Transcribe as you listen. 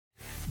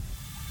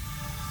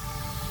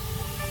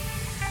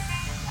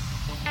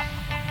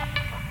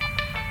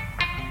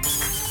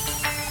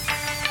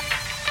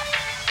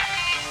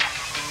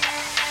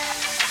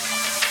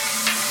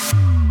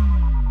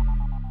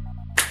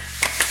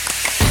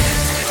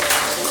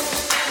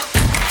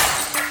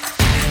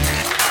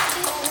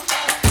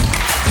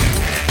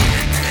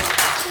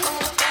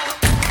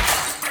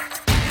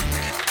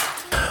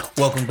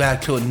Welcome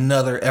back to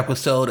another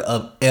episode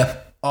of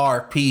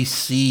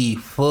FRPC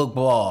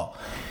Football.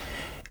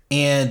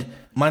 And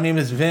my name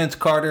is Vince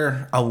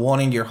Carter. I'm one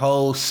of your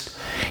hosts.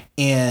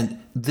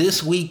 And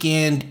this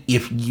weekend,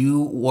 if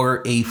you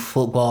were a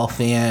football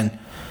fan,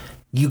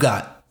 you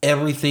got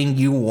everything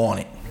you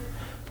wanted.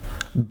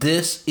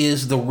 This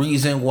is the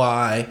reason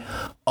why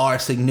our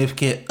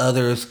significant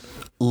others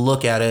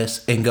look at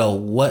us and go,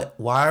 "What?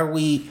 Why are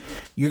we?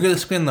 You're going to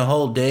spend the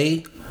whole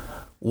day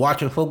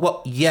watching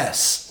football?"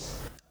 Yes,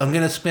 I'm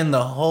going to spend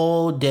the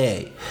whole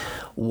day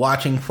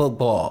watching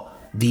football.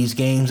 These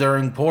games are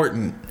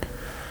important.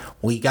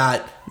 We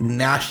got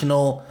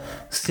national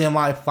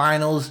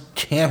semifinals,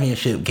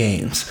 championship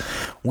games.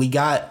 We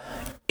got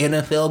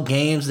NFL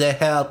games that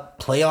have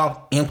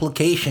playoff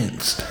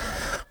implications.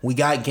 We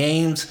got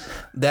games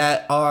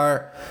that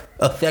are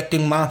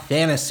affecting my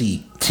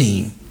fantasy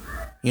team,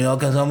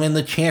 because I'm in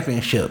the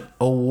championship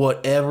or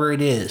whatever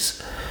it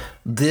is.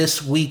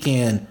 This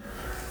weekend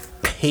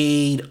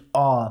paid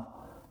off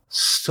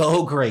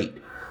so great.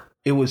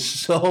 It was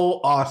so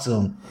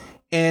awesome.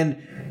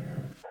 And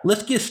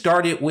let's get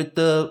started with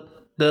the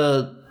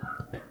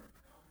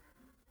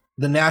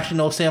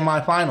national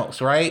semifinals,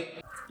 right?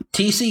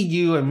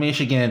 TCU and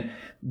Michigan,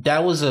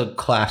 that was a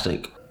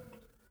classic.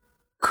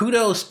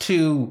 Kudos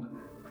to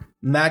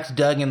Max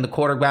Duggan, the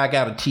quarterback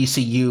out of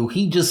TCU.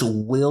 He just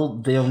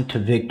willed them to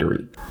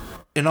victory.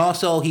 And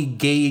also he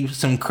gave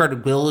some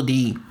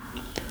credibility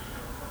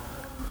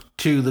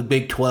to the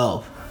Big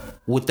 12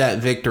 with that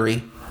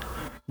victory.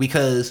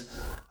 Because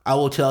I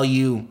will tell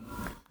you,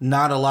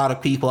 not a lot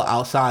of people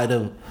outside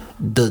of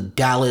the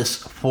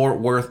Dallas-Fort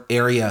Worth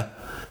area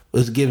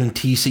was giving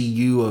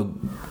TCU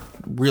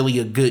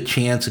a good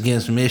chance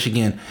against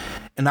Michigan.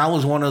 And I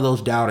was one of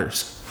those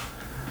doubters.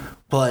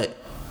 But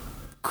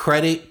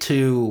credit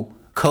to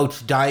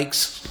Coach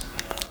Dykes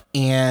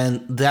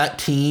and that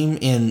team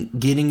in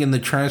getting in the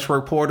transfer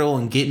portal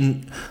and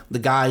getting the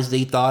guys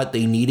they thought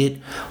they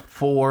needed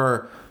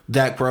for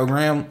that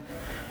program.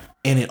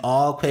 And it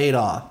all paid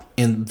off.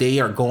 And they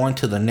are going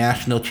to the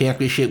national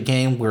championship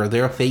game where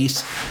they'll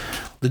face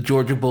the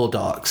Georgia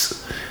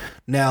Bulldogs.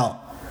 Now,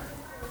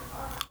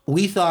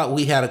 we thought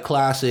we had a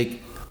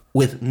classic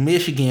with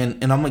Michigan,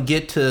 and I'm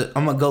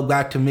gonna go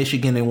back to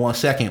Michigan in 1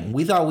 second.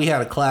 We thought we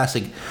had a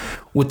classic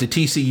with the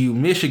TCU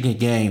Michigan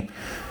game.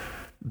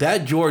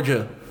 That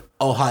Georgia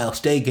Ohio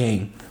State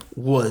game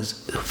was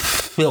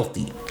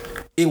filthy.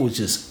 It was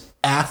just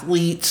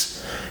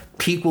athletes,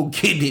 people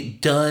getting it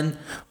done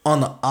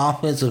on the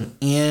offensive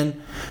end.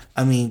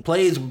 I mean,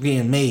 plays were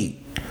being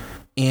made.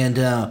 And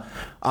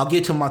I'll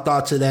get to my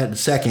thoughts of that in a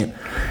second.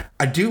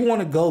 I do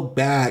want to go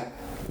back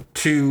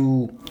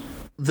to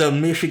the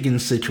Michigan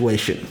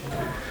situation,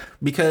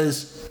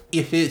 because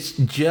if it's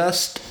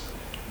just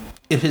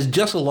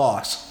a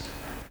loss,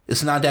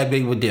 it's not that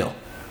big of a deal,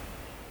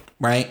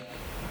 right?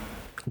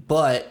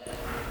 But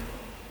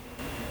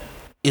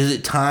is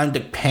it time to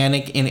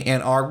panic in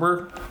Ann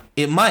Arbor?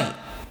 It might,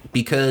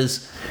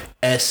 because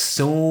as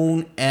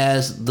soon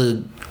as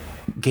the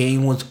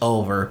game was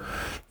over,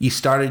 you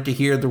started to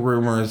hear the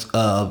rumors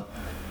of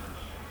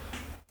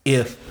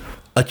if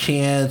a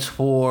chance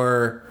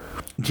for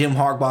Jim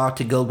Harbaugh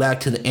to go back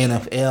to the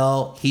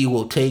NFL, he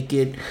will take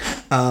it.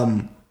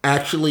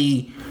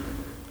 Actually,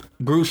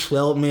 Bruce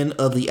Feldman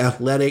of The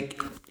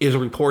Athletic is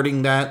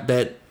reporting that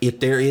if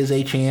there is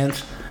a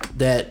chance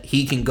that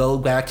he can go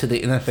back to the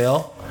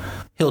NFL,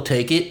 he'll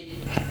take it.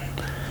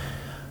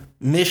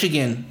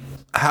 Michigan,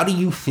 how do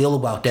you feel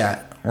about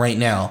that right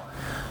now?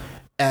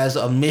 As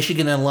a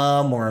Michigan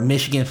alum or a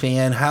Michigan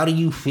fan, how do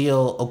you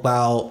feel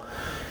about,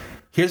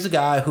 here's a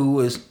guy who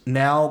is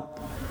now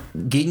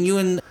getting you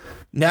in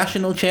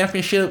national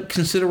championship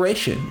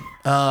consideration.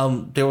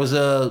 There was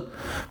a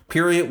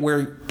period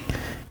where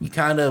you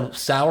kind of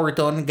soured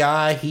on the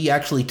guy. He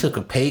actually took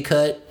a pay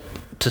cut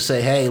to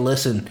say, hey,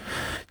 listen,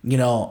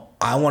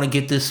 I want to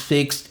get this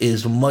fixed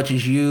as much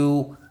as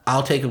you.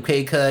 I'll take a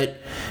pay cut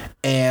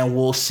and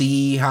we'll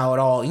see how it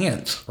all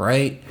ends,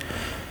 right?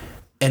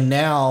 And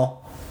now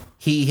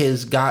he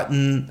has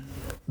gotten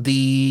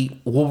the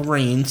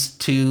Wolverines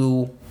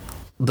to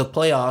the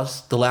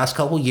playoffs the last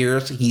couple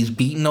years. He's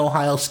beaten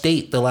Ohio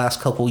State the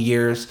last couple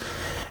years.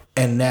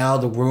 And now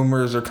the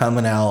rumors are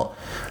coming out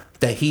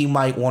that he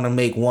might want to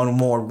make one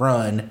more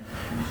run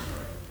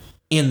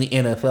in the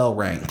NFL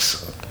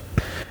ranks.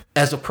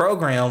 As a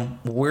program,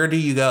 where do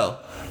you go?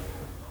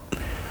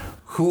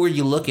 Who are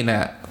you looking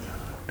at?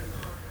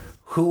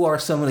 Who are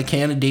some of the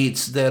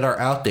candidates that are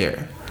out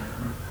there?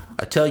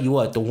 I tell you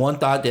what, the one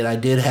thought that I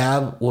did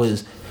have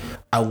was,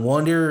 I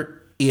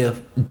wonder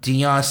if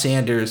Deion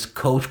Sanders,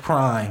 Coach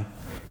Prime,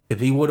 if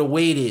he would have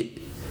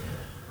waited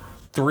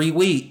 3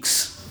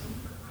 weeks,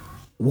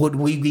 would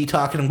we be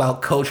talking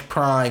about Coach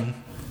Prime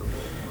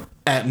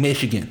at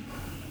Michigan?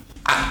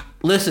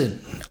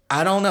 Listen,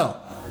 I don't know.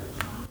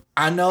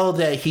 I know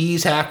that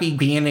he's happy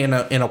being in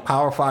a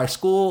Power 5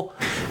 school,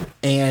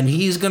 and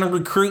he's going to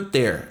recruit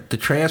there. The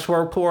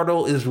transfer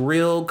portal is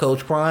real. Coach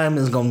Prime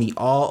is going to be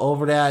all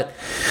over that.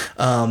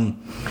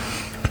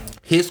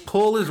 His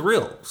pull is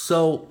real.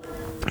 So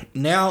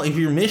now if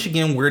you're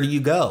Michigan, where do you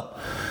go?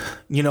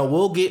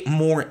 We'll get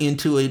more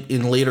into it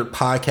in later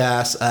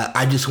podcasts.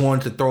 I just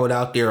wanted to throw it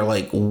out there.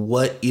 Like,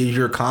 what is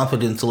your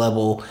confidence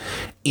level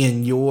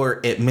in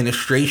your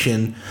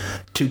administration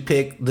to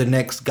pick the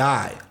next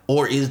guy?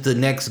 Or is the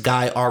next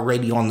guy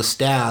already on the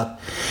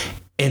staff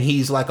and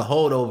he's like a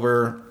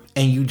holdover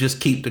and you just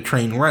keep the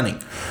train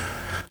running?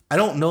 I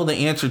don't know the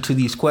answer to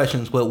these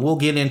questions, but we'll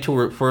get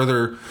into it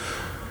further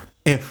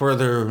and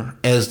further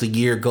as the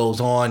year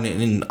goes on,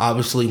 and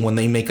obviously when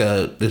they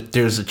if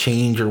there's a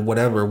change or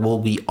whatever, we'll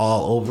be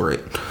all over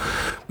it,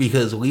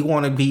 because we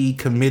want to be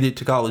committed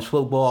to college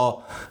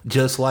football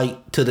just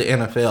like to the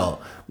NFL.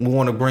 We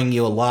want to bring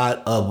you a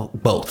lot of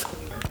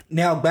both.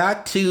 Now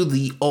back to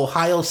the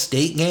Ohio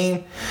State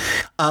game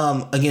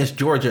against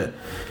Georgia.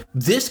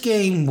 This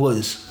game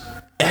was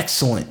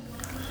excellent.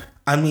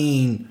 I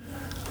mean,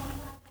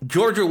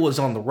 Georgia was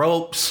on the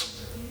ropes.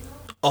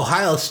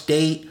 Ohio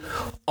State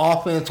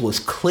offense was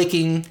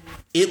clicking.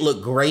 It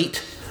looked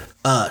great.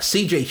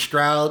 CJ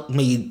Stroud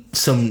made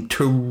some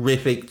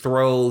terrific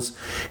throws.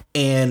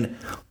 And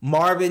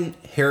Marvin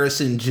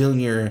Harrison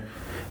Jr.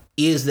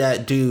 is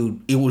that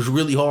dude. It was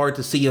really hard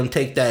to see him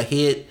take that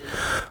hit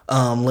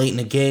late in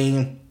the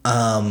game.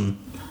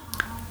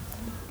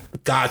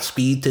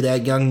 Godspeed to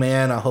that young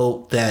man. I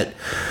hope that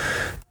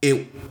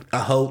he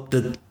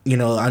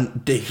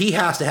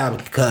has to have a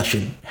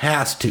concussion.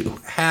 Has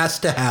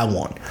to have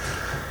one.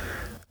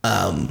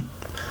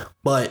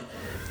 But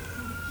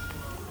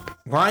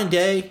Ryan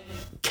Day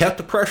kept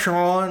the pressure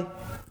on,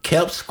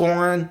 kept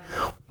scoring,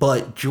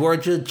 but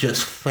Georgia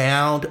just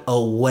found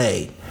a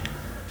way.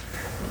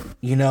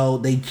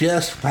 They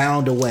just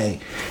found a way.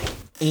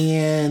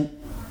 And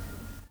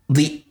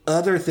the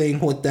other thing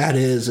with that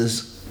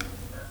is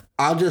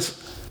I'll just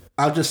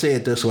say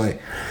it this way.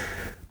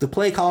 The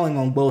play calling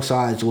on both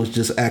sides was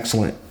just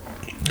excellent.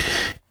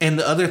 And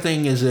the other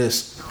thing is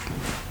this.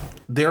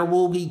 There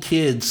will be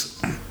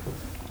kids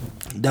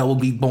that will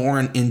be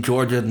born in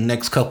Georgia the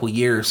next couple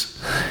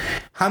years.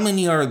 How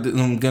many are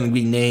going to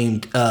be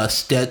named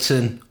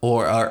Stetson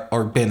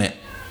or Bennett?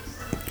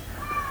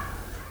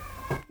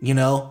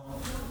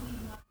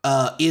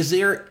 Is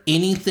there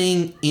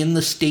anything in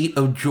the state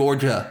of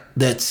Georgia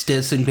that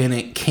Stetson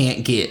Bennett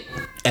can't get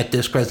at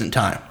this present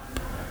time?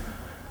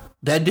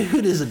 That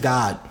dude is a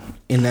god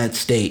in that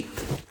state.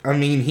 I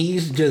mean,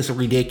 he's just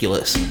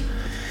ridiculous.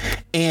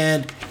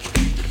 And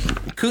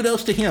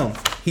kudos to him.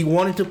 He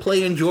wanted to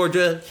play in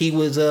Georgia. He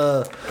was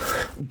a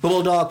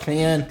Bulldog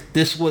fan.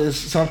 This was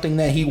something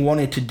that he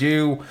wanted to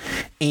do.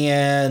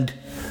 And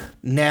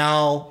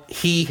now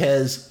he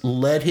has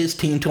led his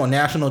team to a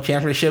national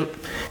championship.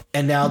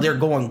 And now they're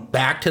going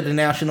back to the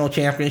national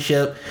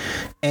championship.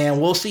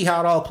 And we'll see how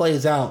it all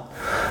plays out.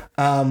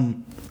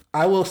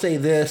 I will say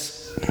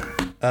this.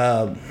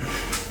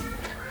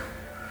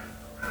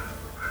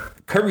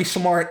 Kirby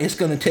Smart is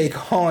going to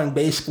take on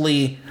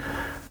basically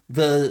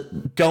the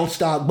Don't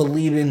Stop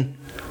Believing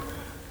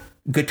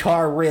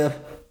guitar riff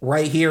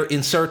right here.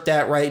 Insert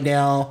that right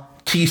now.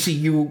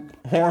 TCU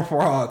Horned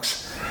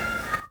Frogs.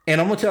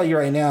 And I'm going to tell you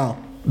right now,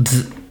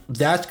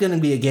 that's going to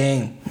be a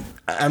game.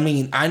 I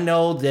mean, I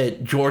know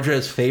that Georgia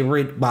is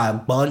favored by a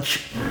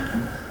bunch.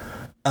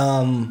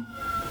 And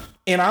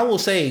I will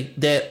say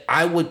that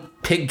I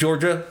would pick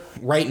Georgia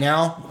right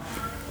now.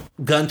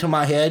 Gun to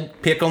my head,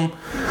 pick them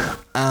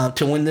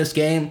to win this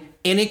game.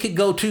 And it could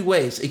go two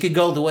ways. It could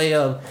go the way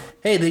of,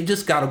 hey, they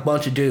just got a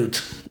bunch of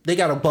dudes. They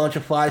got a bunch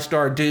of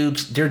 5-star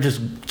dudes. They're just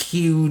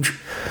huge.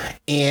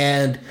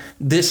 And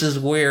this is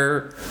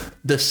where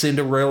the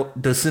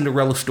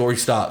Cinderella story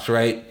stops,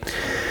 right?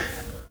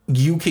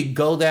 You could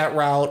go that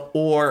route.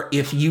 Or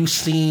if you've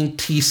seen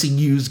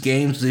TCU's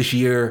games this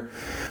year,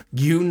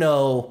 you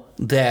know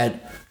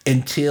that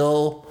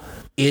until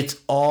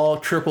it's all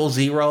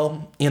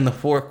 0-0 in the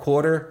fourth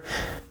quarter,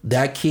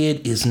 that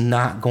kid is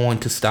not going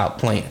to stop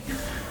playing.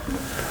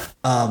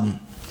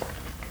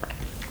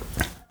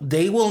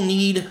 They will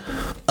need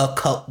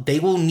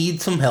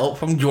some help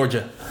from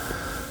Georgia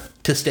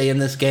to stay in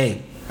this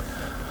game.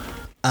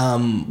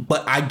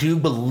 But I do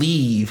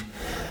believe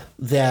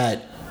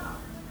that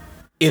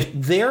if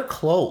they're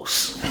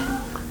close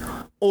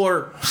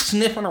or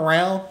sniffing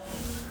around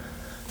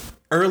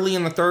early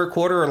in the third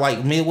quarter or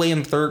like midway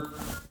in the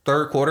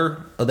third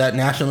quarter of that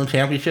national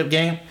championship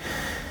game,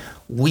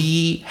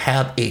 we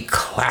have a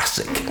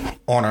classic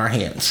on our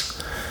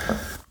hands.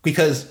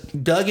 Because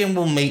Duggan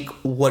will make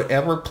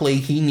whatever play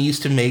he needs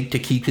to make to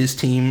keep his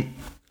team,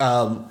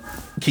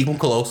 keep them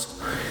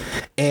close.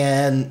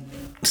 And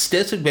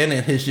Stetson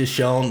Bennett has just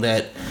shown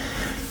that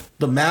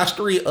the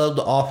mastery of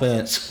the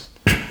offense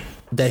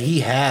that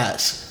he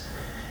has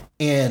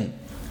and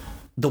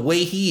the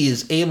way he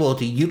is able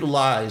to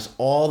utilize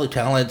all the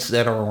talents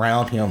that are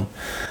around him,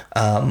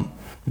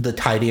 the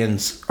tight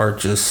ends are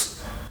just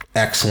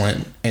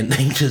excellent and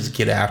they just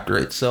get after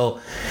it. So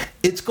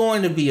it's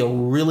going to be a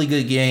really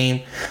good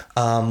game.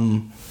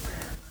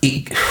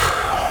 If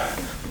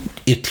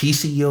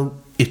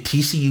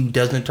TCU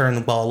doesn't turn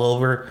the ball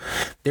over,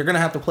 they're going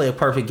to have to play a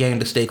perfect game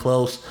to stay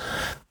close.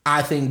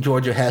 I think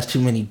Georgia has too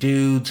many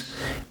dudes.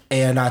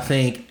 And I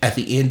think at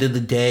the end of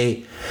the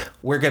day,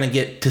 we're going to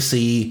get to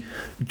see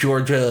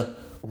Georgia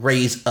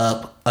raise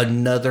up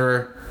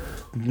another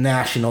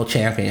national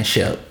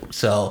championship.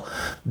 So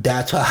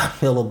that's how I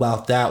feel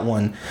about that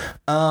one.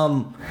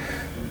 And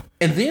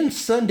then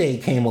Sunday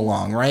came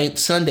along, right?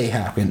 Sunday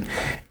happened.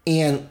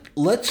 And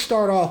let's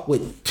start off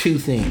with two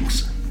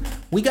things.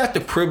 We got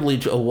the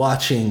privilege of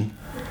watching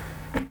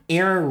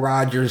Aaron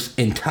Rodgers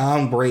and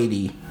Tom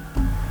Brady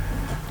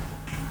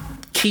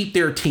keep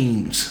their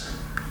teams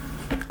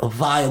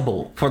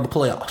viable for the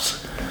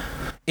playoffs.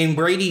 In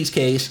Brady's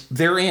case,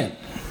 they're in.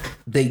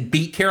 They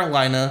beat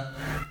Carolina.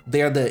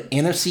 They're the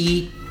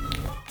NFC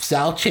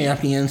South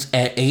champions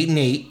at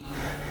 8-8.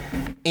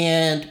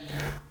 And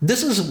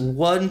this is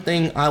one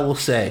thing I will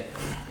say.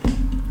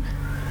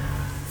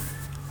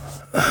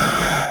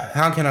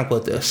 How can I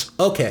put this?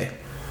 Okay.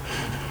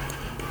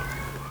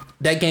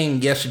 That game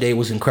yesterday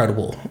was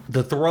incredible.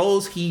 The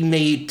throws he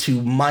made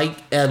to Mike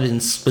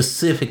Evans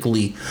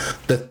specifically,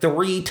 the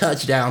 3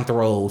 touchdown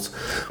throws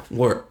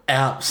were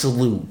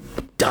absolute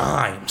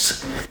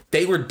dimes.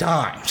 They were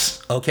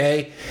dimes,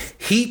 okay?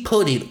 He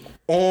put it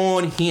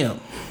on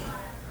him,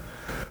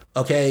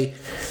 okay?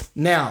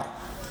 Now,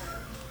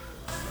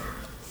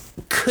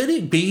 could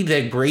it be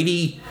that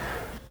Brady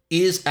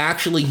is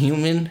actually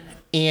human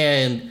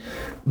and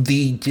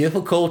the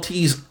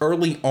difficulties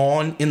early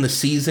on in the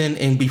season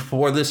and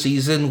before the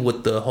season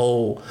with the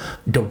whole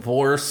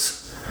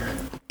divorce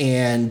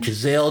and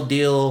Giselle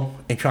deal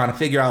and trying to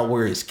figure out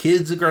where his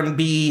kids are going to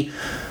be,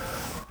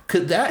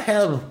 could that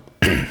have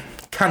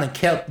kind of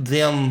kept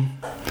them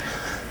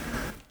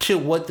to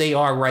what they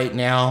are right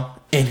now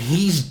and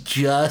he's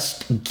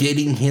just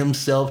getting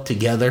himself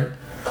together?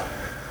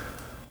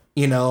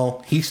 You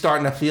know, he's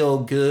starting to feel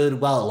good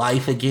about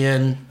life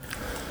again.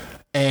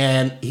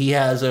 And he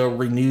has a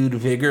renewed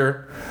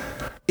vigor.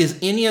 Is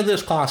any of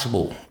this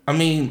possible? I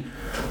mean,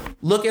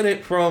 look at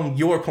it from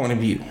your point of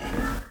view.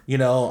 You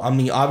know, I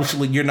mean,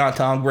 obviously you're not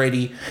Tom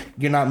Brady.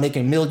 You're not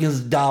making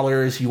millions of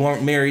dollars. You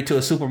weren't married to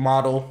a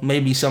supermodel.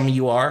 Maybe some of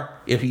you are.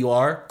 If you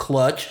are,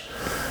 clutch.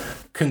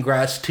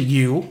 Congrats to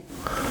you.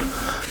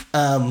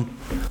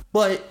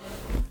 But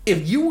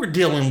if you were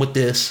dealing with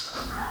this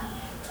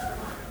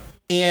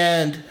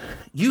and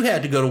you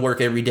had to go to work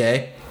every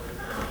day,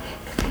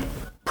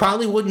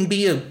 probably wouldn't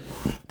be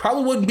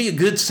a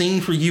good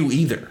scene for you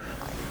either.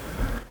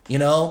 You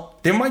know,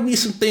 there might be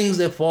some things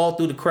that fall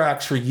through the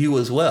cracks for you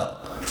as well.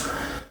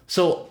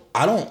 So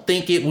I don't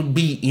think it would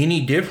be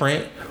any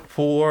different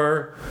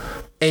for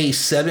a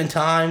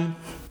 7-time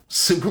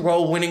Super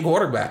Bowl winning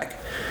quarterback.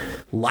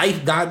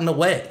 Life got in the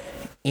way.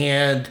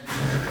 And,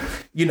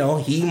 you know,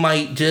 he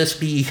might just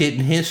be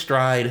hitting his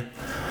stride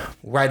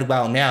right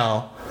about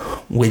now,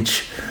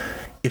 which,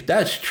 if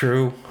that's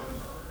true,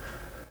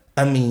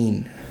 I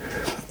mean,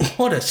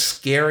 what a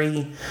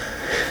scary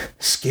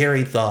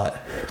thought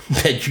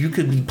that you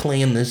could be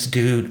playing this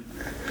dude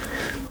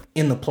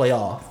in the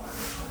playoff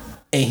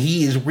and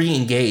he is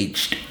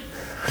re-engaged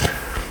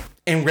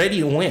and ready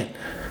to win.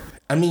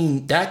 I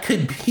mean, that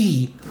could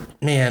be,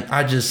 man,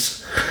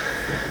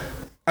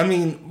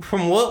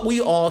 from what we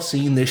all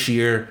seen this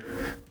year,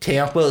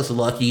 Tampa is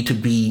lucky to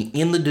be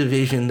in the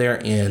division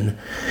they're in,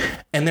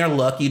 and they're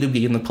lucky to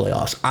be in the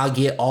playoffs. I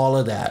get all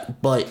of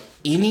that. But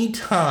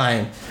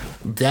anytime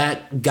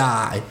that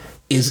guy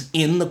is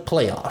in the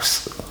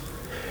playoffs,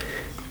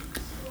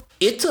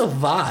 it's a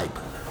vibe.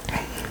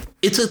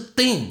 It's a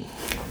thing.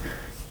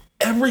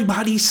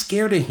 Everybody's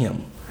scared of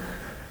him.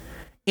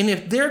 And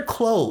if they're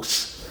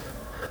close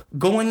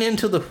going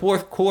into the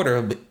fourth quarter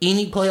of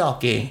any playoff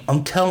game,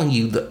 I'm telling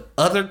you, the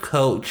other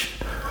coach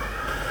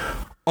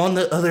on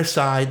the other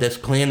side that's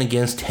playing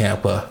against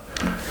Tampa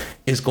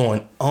is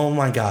going, oh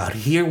my God,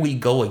 here we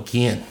go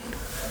again.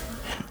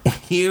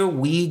 Here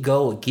we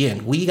go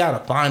again. We got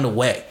to find a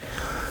way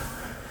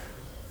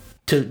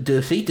to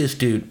defeat this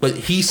dude. But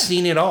he's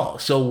seen it all.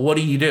 So what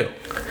do you do?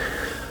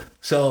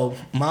 So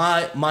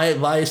my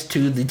advice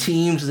to the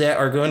teams that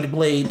are going to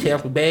play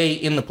Tampa Bay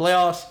in the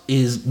playoffs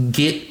is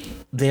get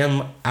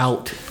them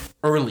out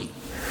early.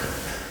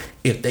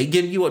 If they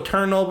give you a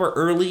turnover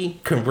early,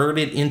 convert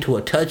it into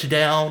a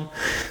touchdown,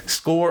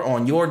 score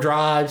on your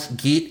drives,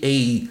 get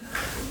a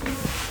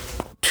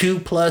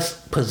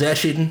 2+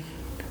 possession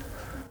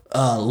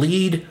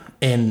lead,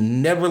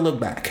 and never look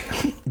back.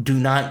 Do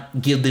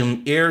not give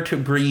them air to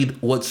breathe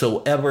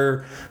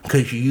whatsoever,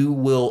 because you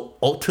will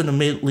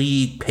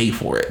ultimately pay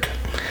for it.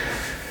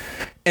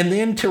 And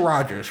then to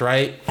Rodgers,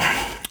 right?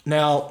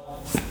 Now,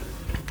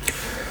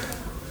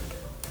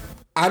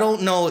 I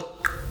don't know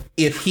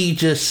if he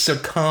just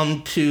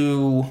succumbed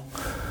to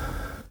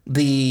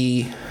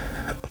the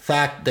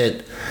fact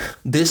that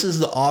this is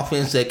the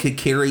offense that could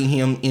carry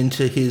him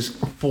into his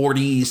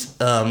 40s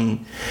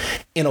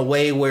in a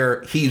way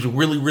where he's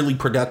really, really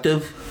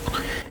productive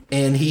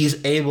and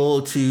he's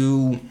able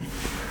to,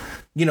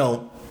 you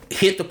know,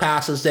 hit the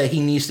passes that he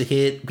needs to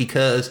hit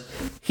because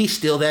he's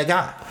still that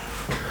guy,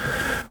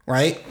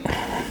 right?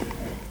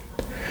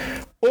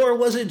 Or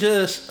was it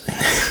just,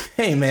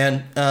 hey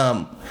man,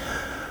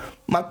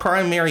 my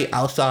primary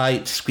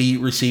outside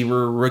speed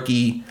receiver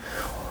rookie,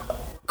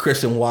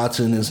 Christian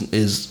Watson,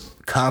 is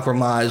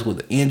compromised with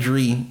an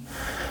injury.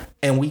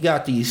 And we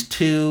got these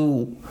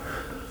two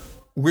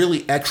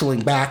really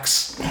excellent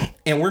backs.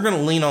 And we're going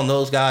to lean on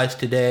those guys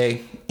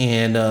today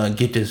and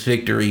get this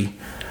victory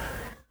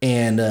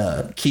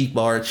and keep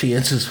our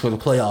chances for the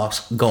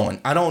playoffs going.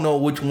 I don't know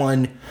which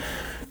one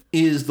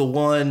is the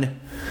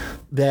one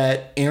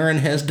that Aaron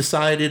has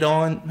decided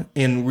on,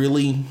 and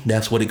really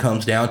that's what it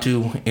comes down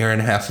to. Aaron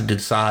has to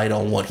decide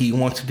on what he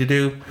wants to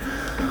do.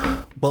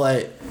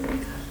 But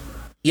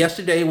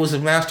yesterday was a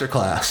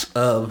masterclass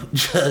of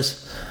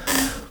just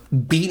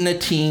beating a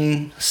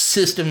team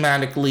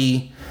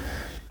systematically,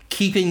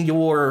 keeping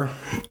your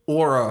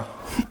aura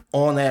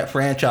on that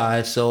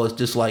franchise. So it's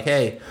just like,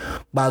 hey,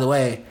 by the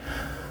way,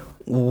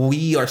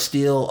 we are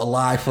still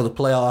alive for the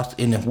playoffs,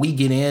 and if we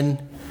get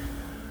in,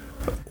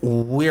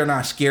 we're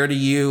not scared of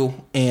you,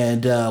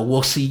 and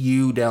we'll see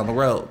you down the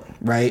road,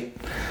 right?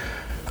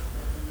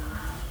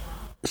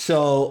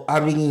 So, I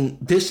mean,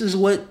 this is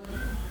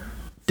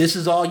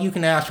all you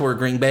can ask for,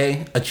 Green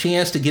Bay. A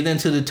chance to get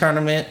into the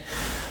tournament.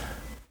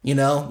 You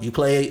know, you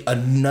play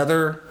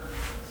another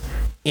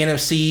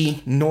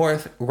NFC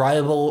North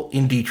rival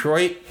in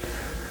Detroit,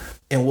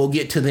 and we'll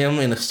get to them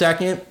in a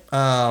second.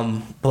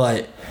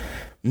 But,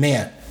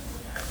 man,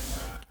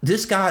 they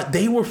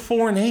were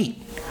 4-8.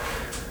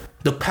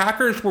 The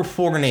Packers were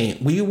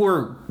 4-8. We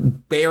were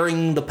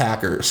burying the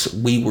Packers.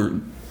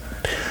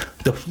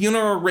 The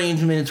funeral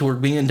arrangements were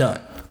being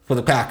done for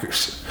the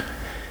Packers.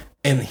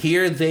 And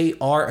here they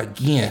are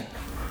again.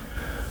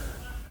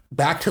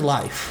 Back to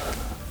life.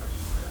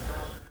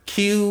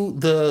 Cue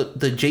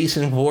the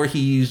Jason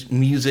Voorhees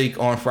music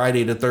on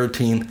Friday the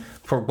 13th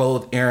for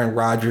both Aaron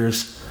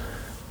Rodgers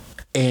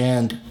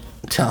and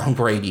Tom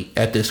Brady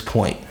at this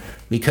point.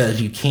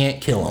 Because you can't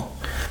kill them.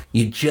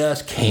 You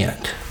just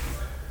can't.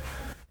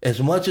 As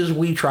much as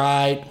we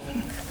tried,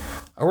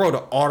 I wrote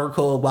an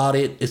article about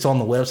it. It's on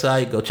the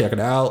website. Go check it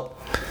out.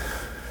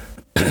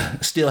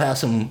 Still has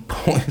some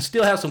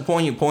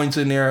poignant points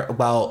in there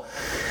about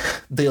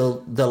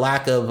the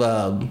lack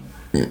of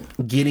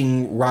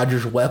getting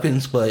Rodgers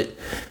weapons, but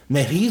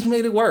man, he's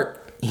made it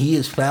work. He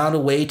has found a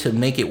way to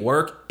make it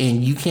work,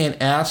 and you can't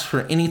ask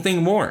for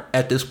anything more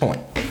at this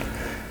point.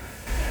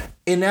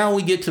 And now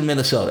we get to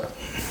Minnesota.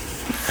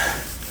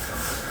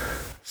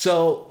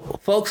 So,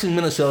 folks in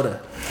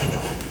Minnesota,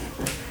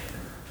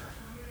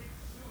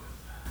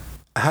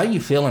 how are you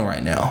feeling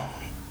right now?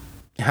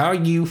 How are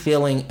you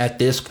feeling at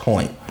this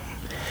point?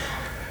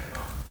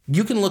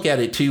 You can look at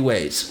it two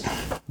ways.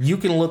 You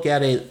can look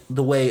at it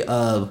the way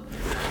of,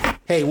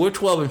 hey, we're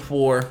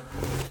 12-4.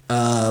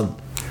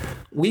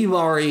 We've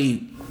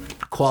already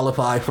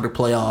qualified for the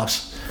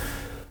playoffs.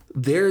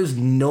 There's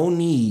no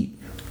need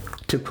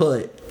to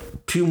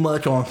put too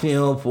much on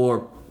film for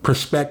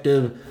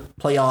prospective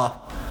playoff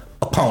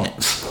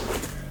opponents.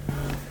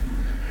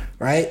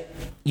 Right?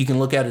 You can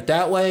look at it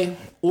that way,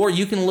 or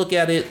you can look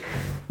at it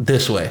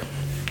this way.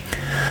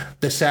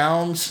 The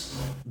sounds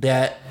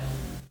that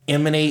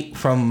emanate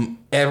from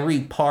every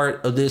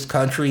part of this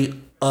country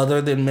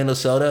other than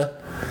Minnesota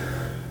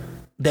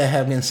that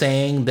have been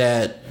saying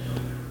that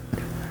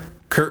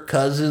Kirk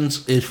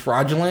Cousins is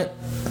fraudulent,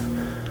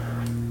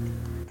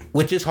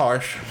 which is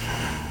harsh.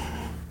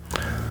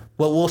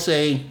 But we'll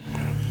say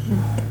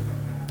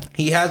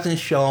he hasn't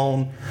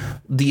shown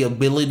the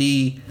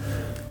ability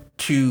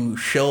to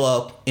show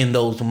up in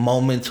those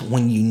moments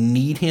when you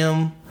need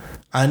him.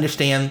 I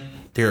understand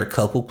there are a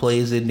couple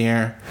plays in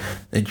there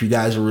that you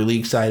guys are really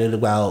excited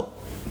about.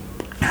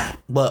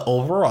 But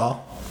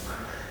overall,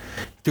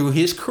 through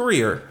his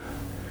career,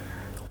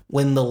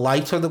 when the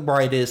lights are the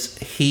brightest,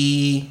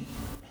 he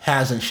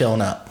hasn't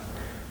shown up.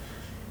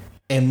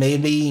 And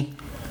maybe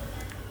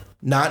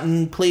not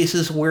in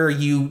places where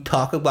you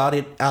talk about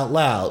it out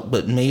loud,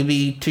 but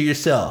maybe to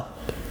yourself.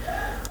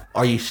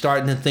 Are you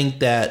starting to think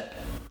that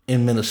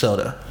in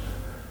Minnesota?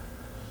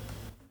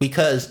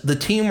 Because the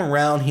team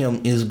around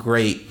him is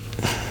great.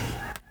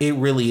 It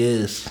really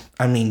is.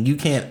 I mean, you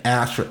can't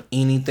ask for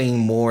anything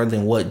more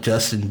than what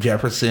Justin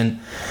Jefferson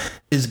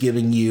is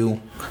giving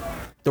you.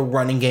 The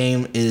running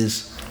game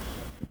is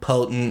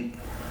potent.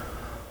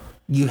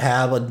 You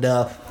have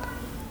enough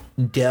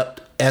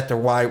depth at the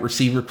wide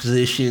receiver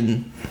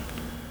position.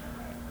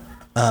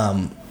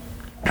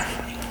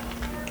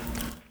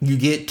 You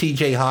get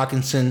TJ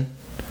Hawkinson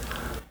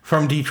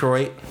from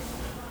Detroit,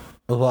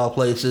 of all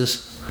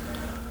places.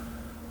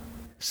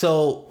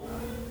 So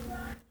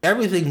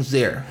everything's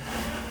there.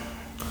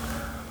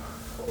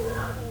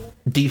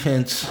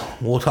 Defense,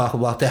 we'll talk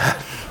about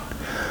that.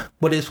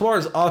 But as far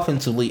as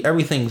offensively,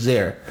 everything's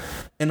there.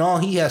 And all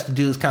he has to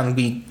do is kind of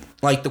be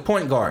like the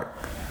point guard.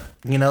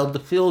 You know, the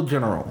field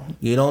general.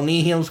 You don't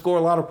need him to score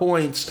a lot of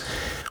points.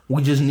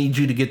 We just need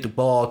you to get the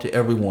ball to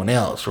everyone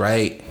else,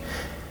 right?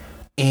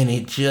 And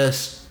it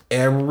just,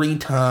 every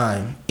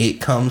time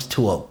it comes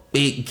to a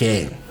big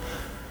game.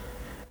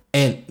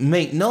 And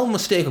make no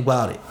mistake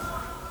about it.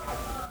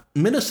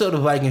 Minnesota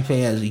Viking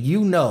fans,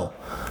 you know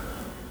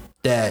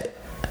that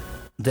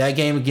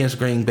game against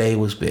Green Bay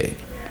was big.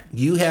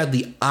 You had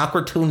the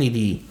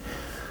opportunity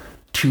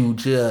to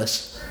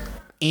just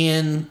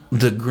end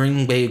the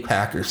Green Bay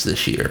Packers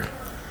this year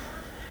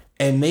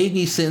and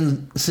maybe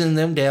send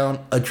them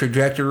down a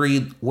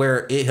trajectory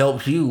where it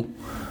helps you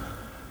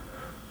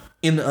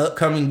in the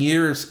upcoming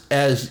years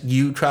as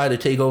you try to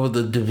take over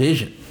the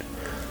division.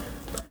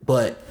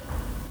 But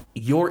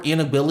your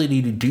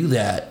inability to do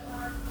that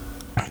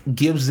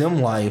gives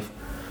them life,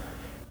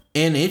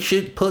 and it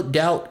should put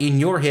doubt in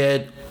your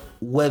head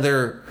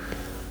whether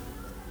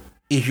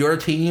is your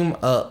team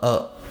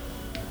a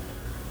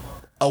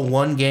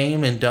one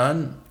game and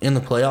done in the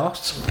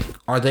playoffs?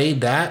 Are they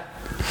that?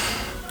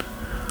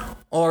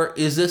 Or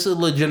is this a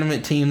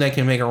legitimate team that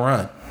can make a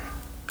run?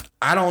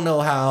 I don't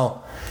know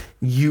how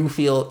you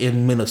feel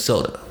in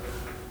Minnesota.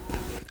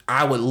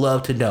 I would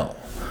love to know.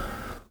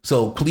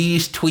 So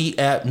please tweet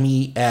at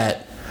me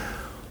at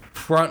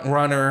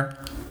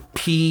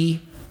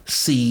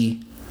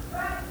FrontrunnerPC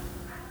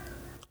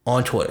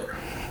on Twitter.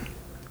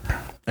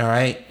 All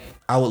right?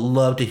 I would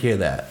love to hear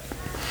that.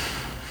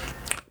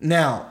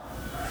 Now,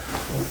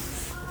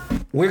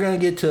 we're going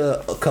to get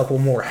to a couple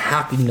more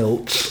happy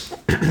notes.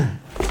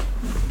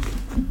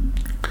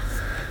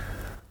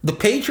 The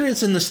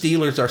Patriots and the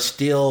Steelers are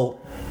still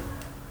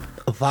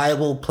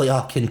viable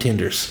playoff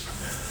contenders.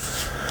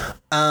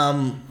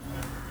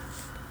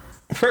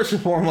 First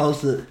and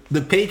foremost,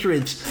 the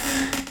Patriots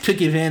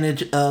took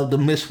advantage of the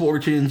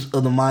misfortunes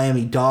of the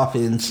Miami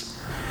Dolphins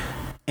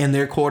and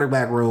their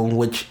quarterback room,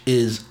 which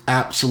is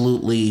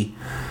absolutely,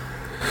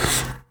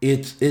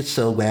 it's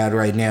so bad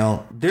right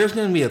now. There's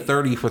going to be a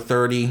 30 for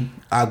 30,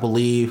 I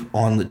believe,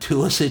 on the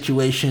Tua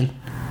situation.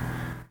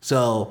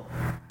 So,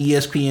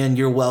 ESPN,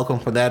 you're welcome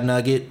for that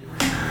nugget.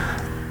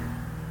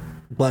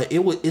 But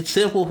it's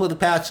simple for the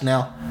Pats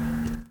now.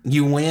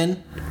 You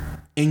win,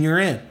 and you're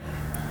in.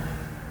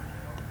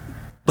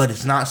 But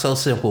it's not so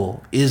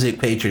simple, is it,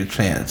 Patriots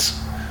fans?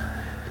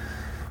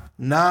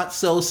 Not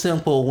so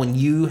simple when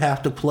you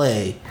have to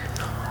play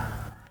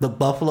the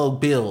Buffalo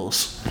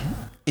Bills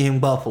in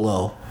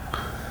Buffalo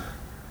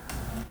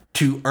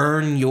to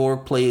earn your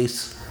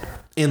place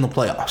in the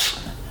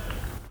playoffs.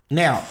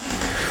 Now,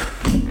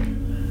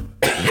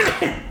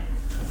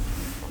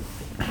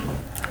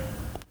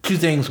 two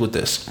things with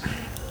this.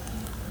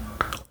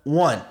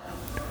 One,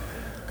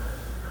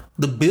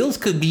 the Bills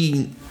could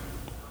be,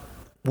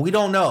 we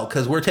don't know,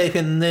 because we're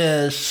taking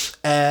this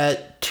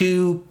at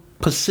 2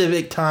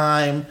 Pacific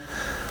time.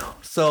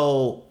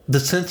 So the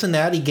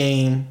Cincinnati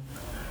game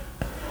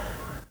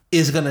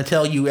is going to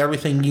tell you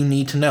everything you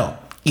need to know.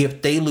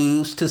 If they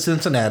lose to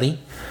Cincinnati,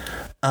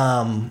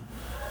 they're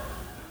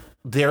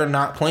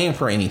not playing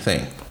for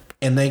anything,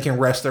 and they can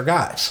rest their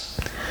guys.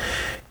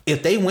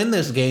 If they win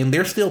this game,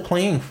 they're still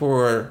playing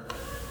for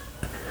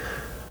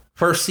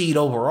first seed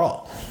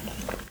overall.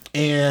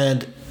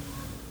 And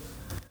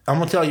I'm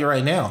going to tell you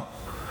right now,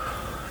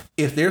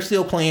 if they're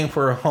still playing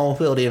for a home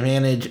field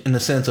advantage in the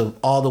sense of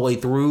all the way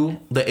through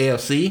the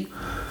AFC,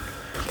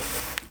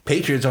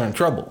 Patriots are in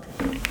trouble.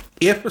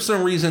 If for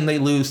some reason they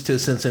lose to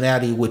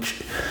Cincinnati,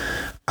 which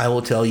I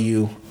will tell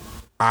you,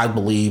 I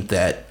believe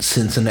that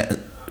Cincinnati,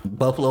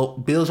 Buffalo,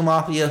 Bills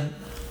Mafia,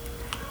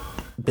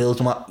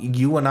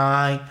 you and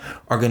I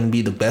are going to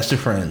be the best of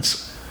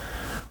friends.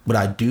 But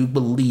I do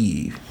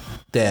believe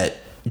that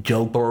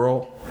Joe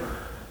Burrow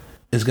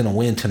is going to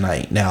win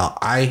tonight. Now,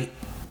 I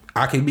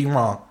could be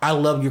wrong. I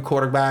love your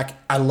quarterback.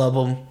 I love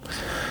him.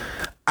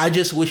 I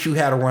just wish you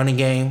had a running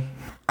game.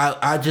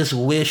 I just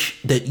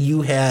wish that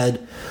you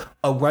had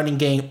a running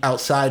game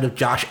outside of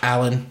Josh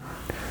Allen.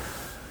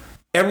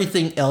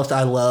 Everything else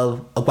I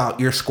love about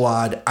your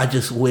squad. I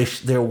just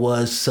wish there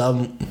was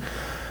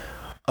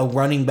a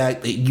running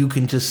back that you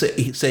can just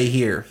say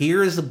here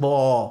is the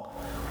ball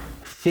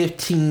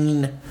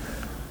 15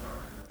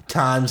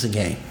 times a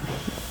game.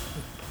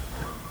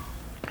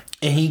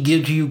 And he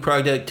gives you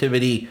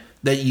productivity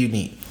that you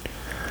need.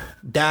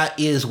 That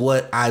is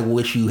what I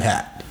wish you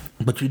had.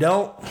 But you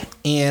don't.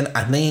 And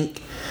I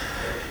think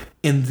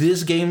in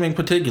this game in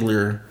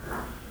particular,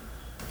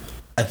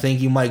 I think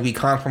you might be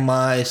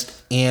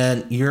compromised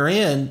and you're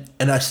in.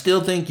 And I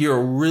still think you're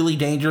a really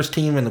dangerous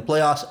team in the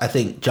playoffs. I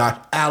think Josh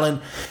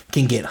Allen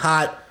can get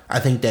hot. I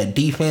think that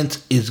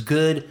defense is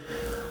good.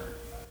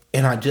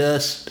 And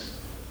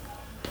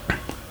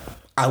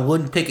I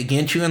wouldn't pick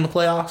against you in the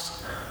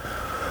playoffs.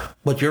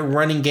 But your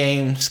running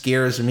game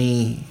scares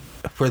me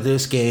for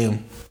this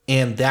game.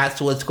 And that's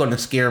what's going to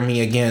scare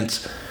me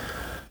against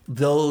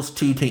those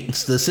two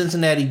teams, the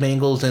Cincinnati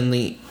Bengals and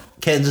the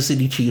Kansas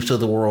City Chiefs of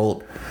the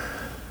world.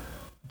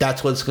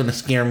 That's what's going to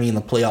scare me in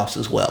the playoffs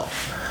as well.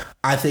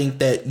 I think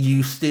that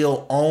you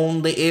still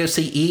own the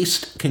AFC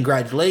East.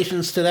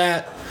 Congratulations to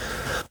that.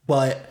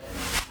 But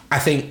I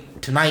think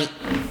tonight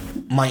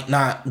might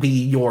not be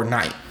your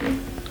night.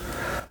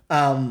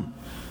 And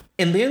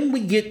then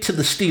we get to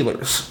the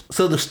Steelers.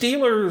 So the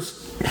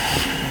Steelers,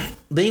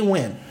 they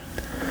win.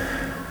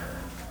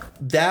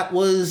 That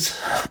was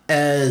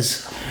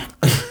as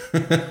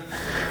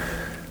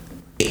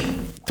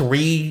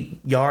 3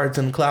 yards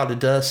in a cloud of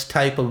dust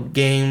type of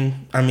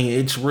game. I mean,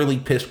 it's really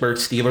Pittsburgh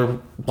Steelers,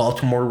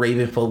 Baltimore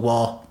Raven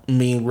football. I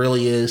mean,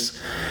 really is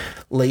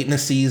late in the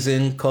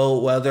season,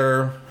 cold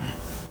weather,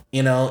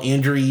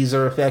 injuries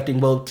are affecting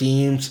both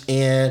teams.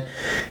 And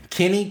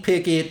Kenny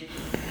Pickett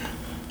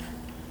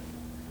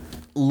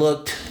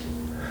looked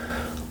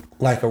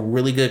like a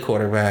really good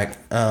quarterback.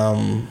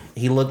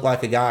 He looked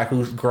like a guy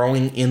who's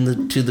growing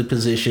into the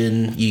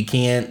position. You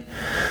can't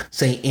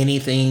say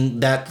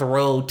anything. That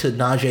throw to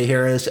Najee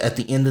Harris at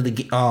the end of the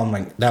game, oh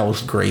my, that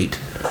was great.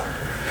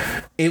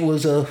 It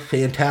was a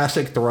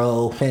fantastic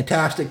throw,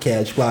 fantastic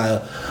catch by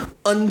an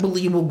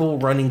unbelievable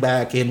running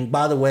back. And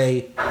by the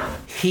way,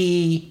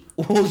 he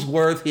was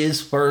worth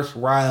his first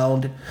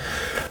round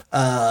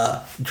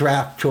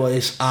draft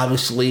choice.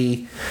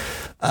 Obviously,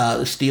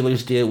 the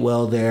Steelers did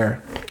well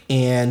there,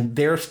 and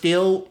they're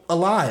still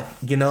alive.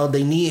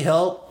 They need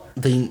help.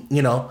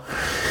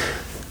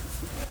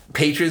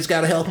 Patriots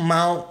got to help them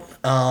out.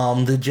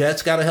 The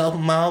Jets got to help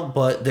them out,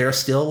 but they're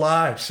still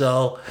alive.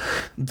 So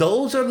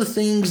those are the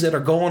things that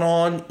are going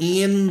on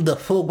in the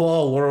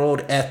football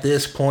world at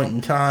this point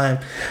in time.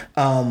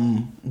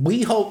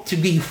 We hope to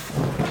be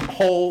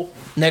whole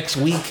next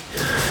week.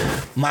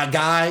 My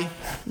guy,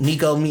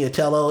 Nico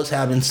Miatello, is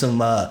having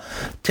some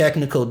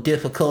technical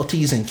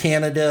difficulties in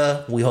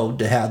Canada. We hope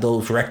to have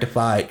those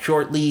rectified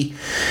shortly,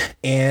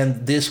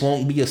 and this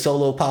won't be a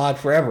solo pod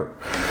forever.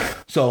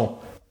 So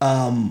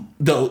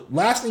the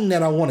last thing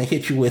that I want to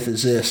hit you with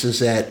is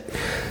that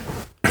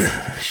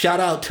shout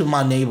out to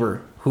my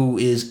neighbor who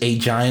is a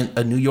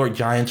New York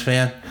Giants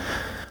fan.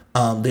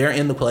 They're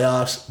in the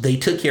playoffs. They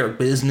took care of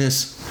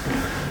business.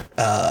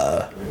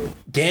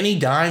 Danny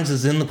Dimes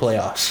is in the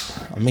playoffs.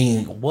 I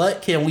mean,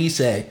 what can we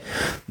say?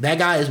 That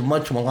guy is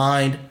much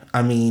maligned.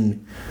 I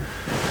mean,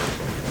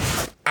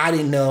 I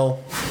didn't know.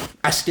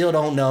 I still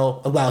don't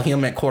know about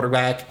him at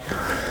quarterback.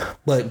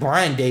 But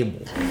Brian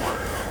Dable,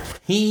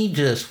 he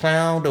just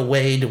found a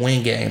way to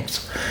win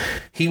games.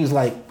 He was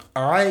like,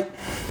 all right,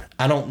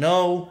 I don't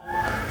know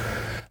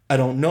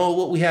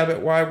what we have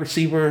at wide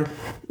receiver.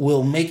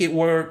 We'll make it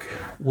work.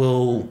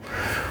 We'll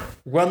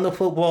run the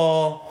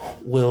football.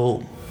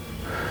 We'll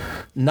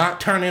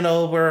not turn it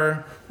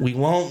over. We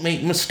won't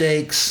make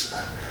mistakes.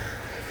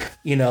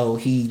 He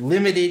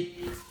limited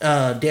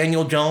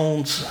Daniel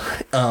Jones,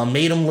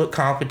 made him look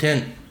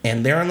competent,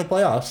 and they're in the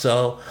playoffs.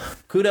 So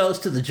kudos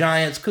to the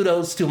Giants.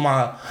 Kudos to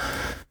my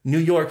New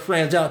York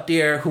friends out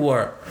there who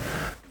are,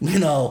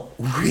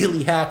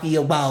 really happy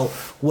about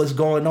what's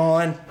going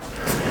on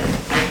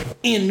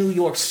in New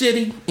York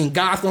City, in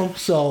Gotham.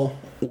 So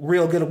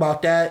real good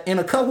about that. And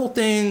a couple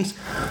things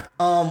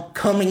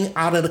coming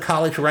out of the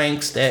college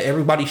ranks that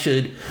everybody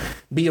should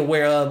be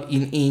aware of,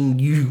 and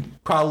you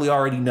probably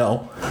already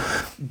know.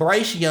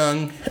 Bryce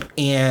Young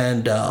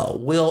and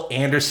Will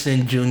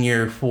Anderson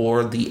Jr.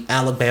 for the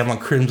Alabama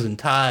Crimson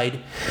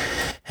Tide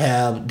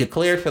have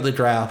declared for the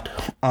draft.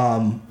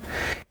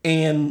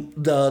 And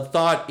the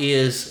thought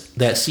is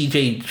that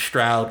CJ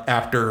Stroud,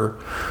 after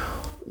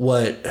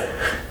what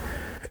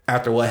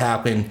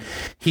happened,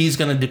 he's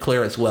going to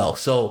declare as well.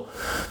 So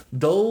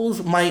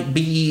those might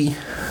be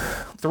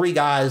 3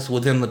 guys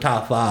within the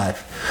top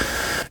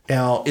 5.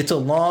 Now, it's a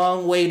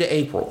long way to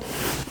April.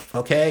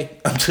 Okay?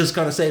 I'm just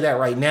going to say that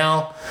right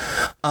now.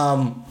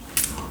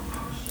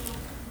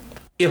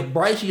 If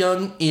Bryce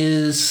Young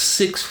is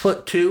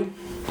 6'2",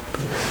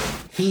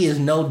 he is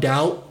no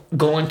doubt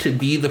going to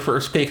be the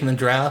first pick in the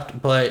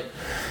draft, but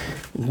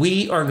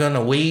we are going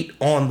to wait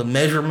on the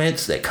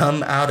measurements that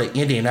come out of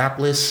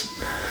Indianapolis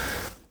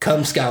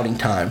come scouting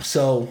time.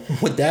 So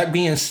with that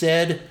being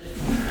said,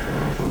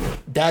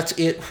 that's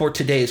it for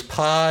today's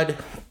pod.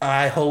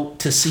 I hope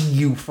to see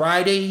you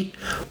Friday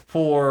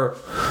for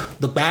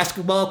the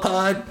basketball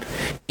pod.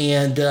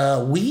 And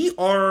we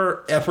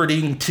are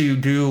efforting to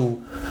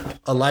do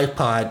a live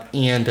pod.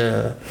 And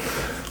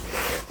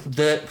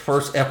that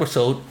first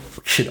episode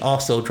should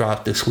also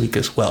drop this week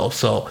as well.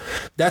 So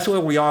that's where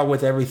we are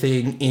with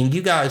everything. And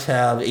you guys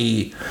have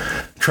a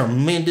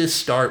tremendous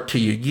start to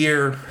your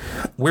year.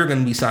 We're going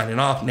to be signing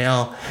off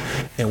now.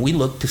 And we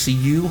look to see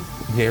you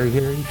very,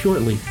 very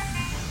shortly.